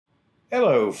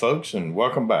Hello, folks, and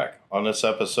welcome back. On this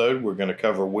episode, we're going to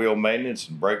cover wheel maintenance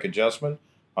and brake adjustment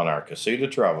on our Casita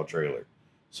travel trailer.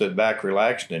 Sit back,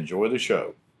 relax, and enjoy the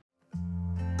show.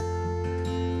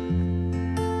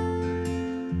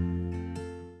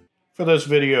 For this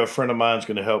video, a friend of mine is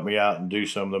going to help me out and do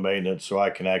some of the maintenance so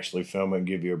I can actually film it and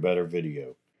give you a better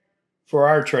video. For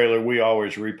our trailer, we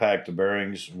always repack the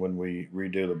bearings when we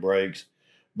redo the brakes.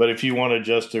 But if you want to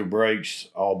adjust the brakes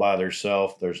all by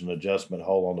themselves, there's an adjustment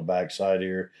hole on the back side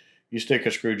here. You stick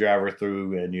a screwdriver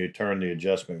through and you turn the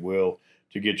adjustment wheel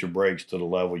to get your brakes to the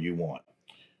level you want.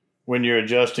 When you're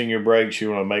adjusting your brakes,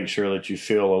 you want to make sure that you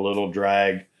feel a little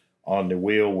drag on the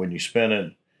wheel when you spin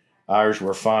it. Ours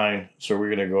were fine, so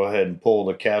we're going to go ahead and pull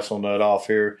the castle nut off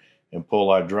here and pull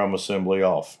our drum assembly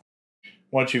off.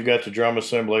 Once you've got the drum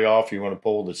assembly off, you want to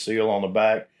pull the seal on the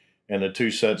back and the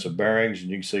two sets of bearings, and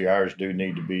you can see ours do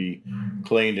need to be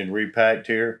cleaned and repacked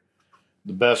here.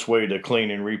 The best way to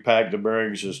clean and repack the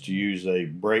bearings is to use a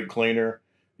brake cleaner.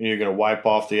 And you're going to wipe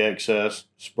off the excess,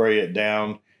 spray it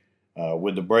down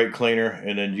with the brake cleaner,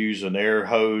 and then use an air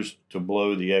hose to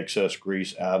blow the excess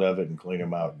grease out of it and clean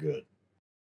them out good.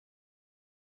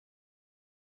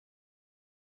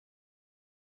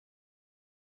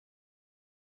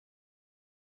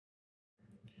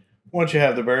 Once you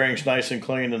have the bearings nice and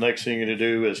clean, the next thing you're going to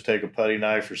do is take a putty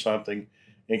knife or something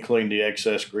and clean the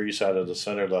excess grease out of the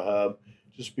center of the hub.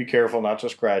 Just be careful not to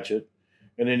scratch it.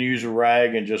 And then use a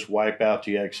rag and just wipe out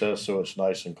the excess so it's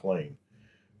nice and clean.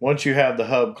 Once you have the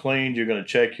hub cleaned, you're going to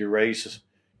check your races,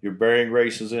 your bearing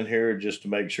races in here just to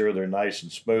make sure they're nice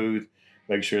and smooth.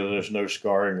 Make sure there's no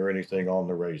scarring or anything on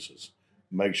the races.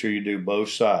 Make sure you do both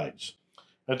sides.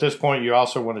 At this point, you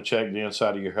also want to check the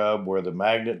inside of your hub where the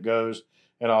magnet goes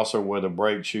and also where the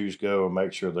brake shoes go, and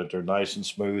make sure that they're nice and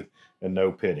smooth and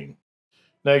no pitting.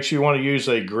 Next, you want to use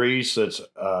a grease that's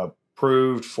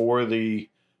approved for the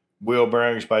wheel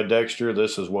bearings by Dexter.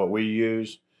 This is what we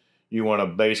use. You want to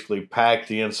basically pack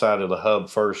the inside of the hub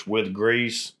first with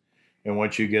grease, and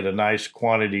once you get a nice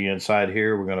quantity inside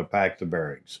here, we're going to pack the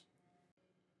bearings.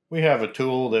 We have a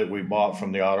tool that we bought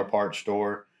from the auto parts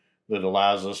store that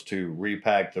allows us to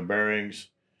repack the bearings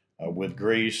with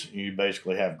grease. You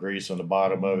basically have grease on the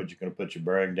bottom of it. You're going to put your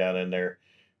bearing down in there,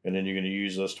 and then you're going to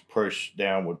use this to push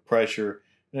down with pressure,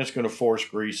 and it's going to force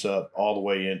grease up all the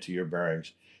way into your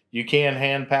bearings. You can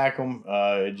hand pack them.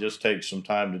 It just takes some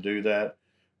time to do that,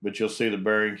 but you'll see the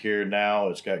bearing here now.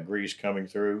 It's got grease coming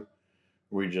through.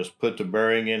 We just put the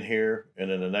bearing in here, and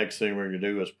then the next thing we're going to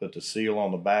do is put the seal on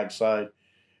the back side,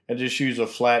 and just use a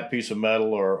flat piece of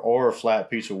metal or a flat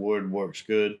piece of wood works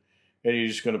good. And you're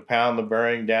just going to pound the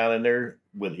bearing down in there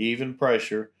with even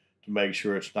pressure to make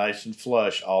sure it's nice and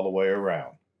flush all the way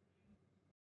around.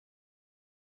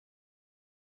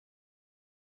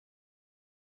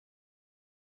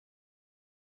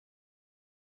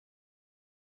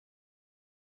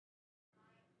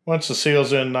 Once the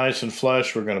seal's in nice and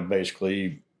flush, we're going to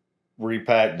basically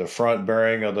repack the front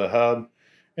bearing of the hub.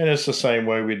 And it's the same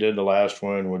way we did the last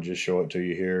one. We'll just show it to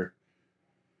you here.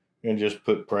 And just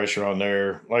put pressure on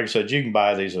there. Like I said, you can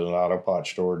buy these at an auto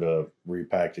parts store to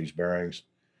repack these bearings.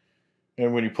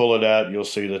 And when you pull it out, you'll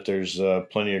see that there's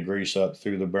plenty of grease up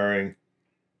through the bearing.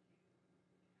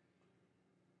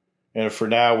 And for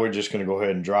now, we're just going to go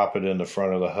ahead and drop it in the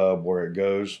front of the hub where it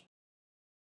goes.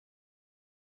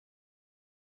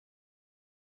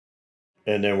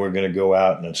 And then we're going to go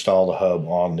out and install the hub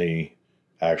on the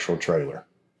actual trailer.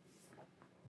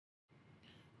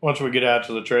 Once we get out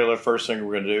to the trailer, first thing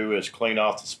we're going to do is clean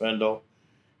off the spindle.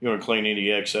 You want to clean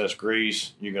any excess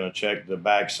grease. You're going to check the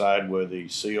back side where the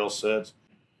seal sits.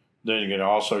 Then you're going to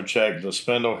also check the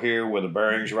spindle here where the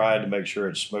bearings ride to make sure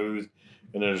it's smooth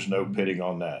and there's no pitting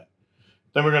on that.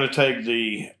 Then we're going to take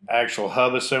the actual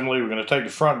hub assembly. We're going to take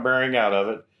the front bearing out of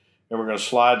it, and we're going to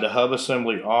slide the hub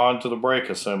assembly onto the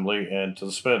brake assembly and to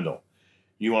the spindle.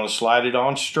 You want to slide it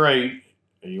on straight,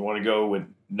 and you want to go with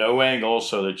no angle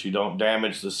so that you don't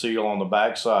damage the seal on the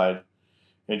back side,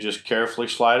 and just carefully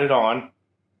slide it on.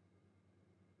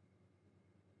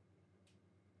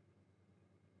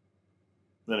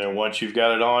 And then once you've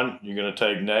got it on, you're going to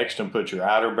take next and put your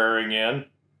outer bearing in.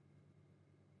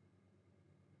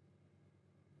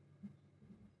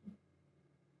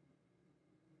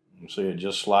 You see it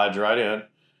just slides right in.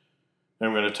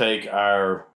 Then we're going to take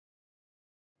our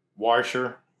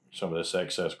washer, some of this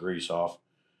excess grease off.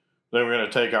 Then we're going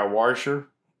to take our washer,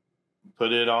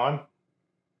 put it on.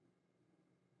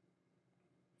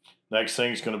 Next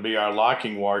thing is going to be our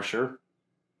locking washer,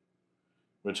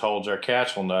 which holds our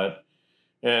castle nut.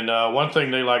 And one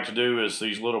thing they like to do is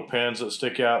these little pins that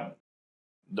stick out,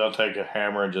 they'll take a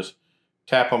hammer and just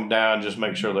tap them down, just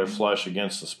make sure they're flush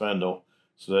against the spindle.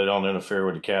 so they don't interfere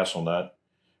with the castle nut.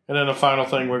 And then the final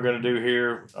thing we're going to do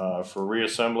here for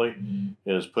reassembly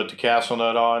is put the castle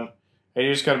nut on. And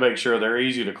you just got to make sure they're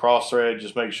easy to cross thread.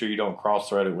 Just make sure you don't cross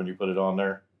thread it when you put it on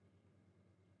there.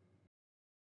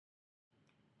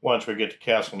 Once we get the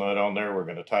castle nut on there, we're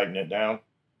going to tighten it down.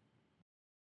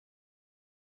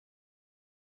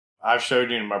 I've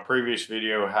showed you in my previous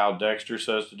video how Dexter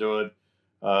says to do it.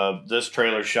 This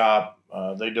trailer shop,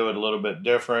 they do it a little bit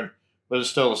different, but it's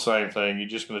still the same thing. You're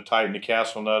just going to tighten the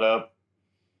castle nut up.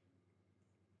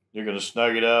 You're going to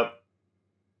snug it up.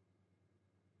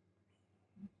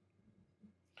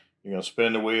 You're going to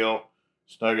spin the wheel,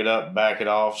 snug it up, back it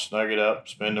off, snug it up,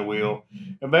 spin the wheel.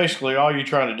 And basically all you're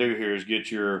trying to do here is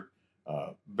get your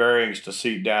bearings to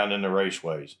seat down in the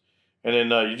raceways. And then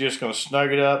you're just going to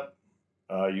snug it up.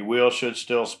 Your wheel should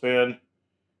still spin.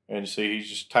 And see, he's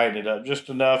just tightening it up just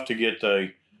enough to get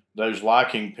those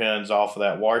locking pins off of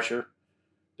that washer,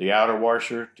 the outer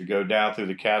washer, to go down through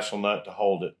the castle nut to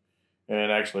hold it.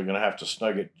 And actually going to have to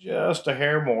snug it just a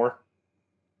hair more.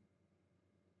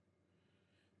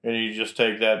 And you just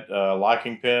take that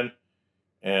locking pin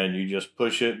and you just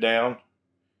push it down,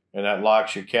 and that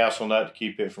locks your castle nut to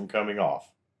keep it from coming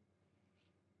off.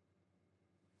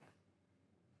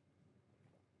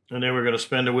 And then we're going to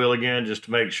spin the wheel again just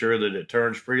to make sure that it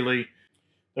turns freely.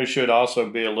 There should also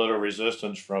be a little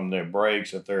resistance from the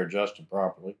brakes if they're adjusted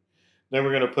properly. Then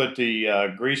we're going to put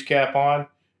the grease cap on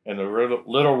and the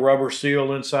little rubber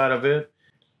seal inside of it.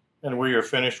 And we are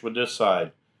finished with this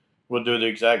side. We'll do the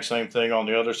exact same thing on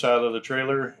the other side of the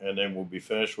trailer, and then we'll be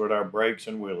finished with our brakes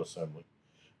and wheel assembly.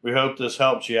 We hope this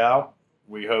helps you out.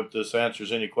 We hope this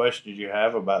answers any questions you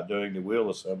have about doing the wheel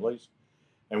assemblies.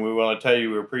 And we want to tell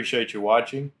you we appreciate you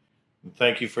watching. And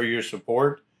thank you for your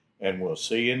support, and we'll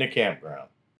see you in the campground.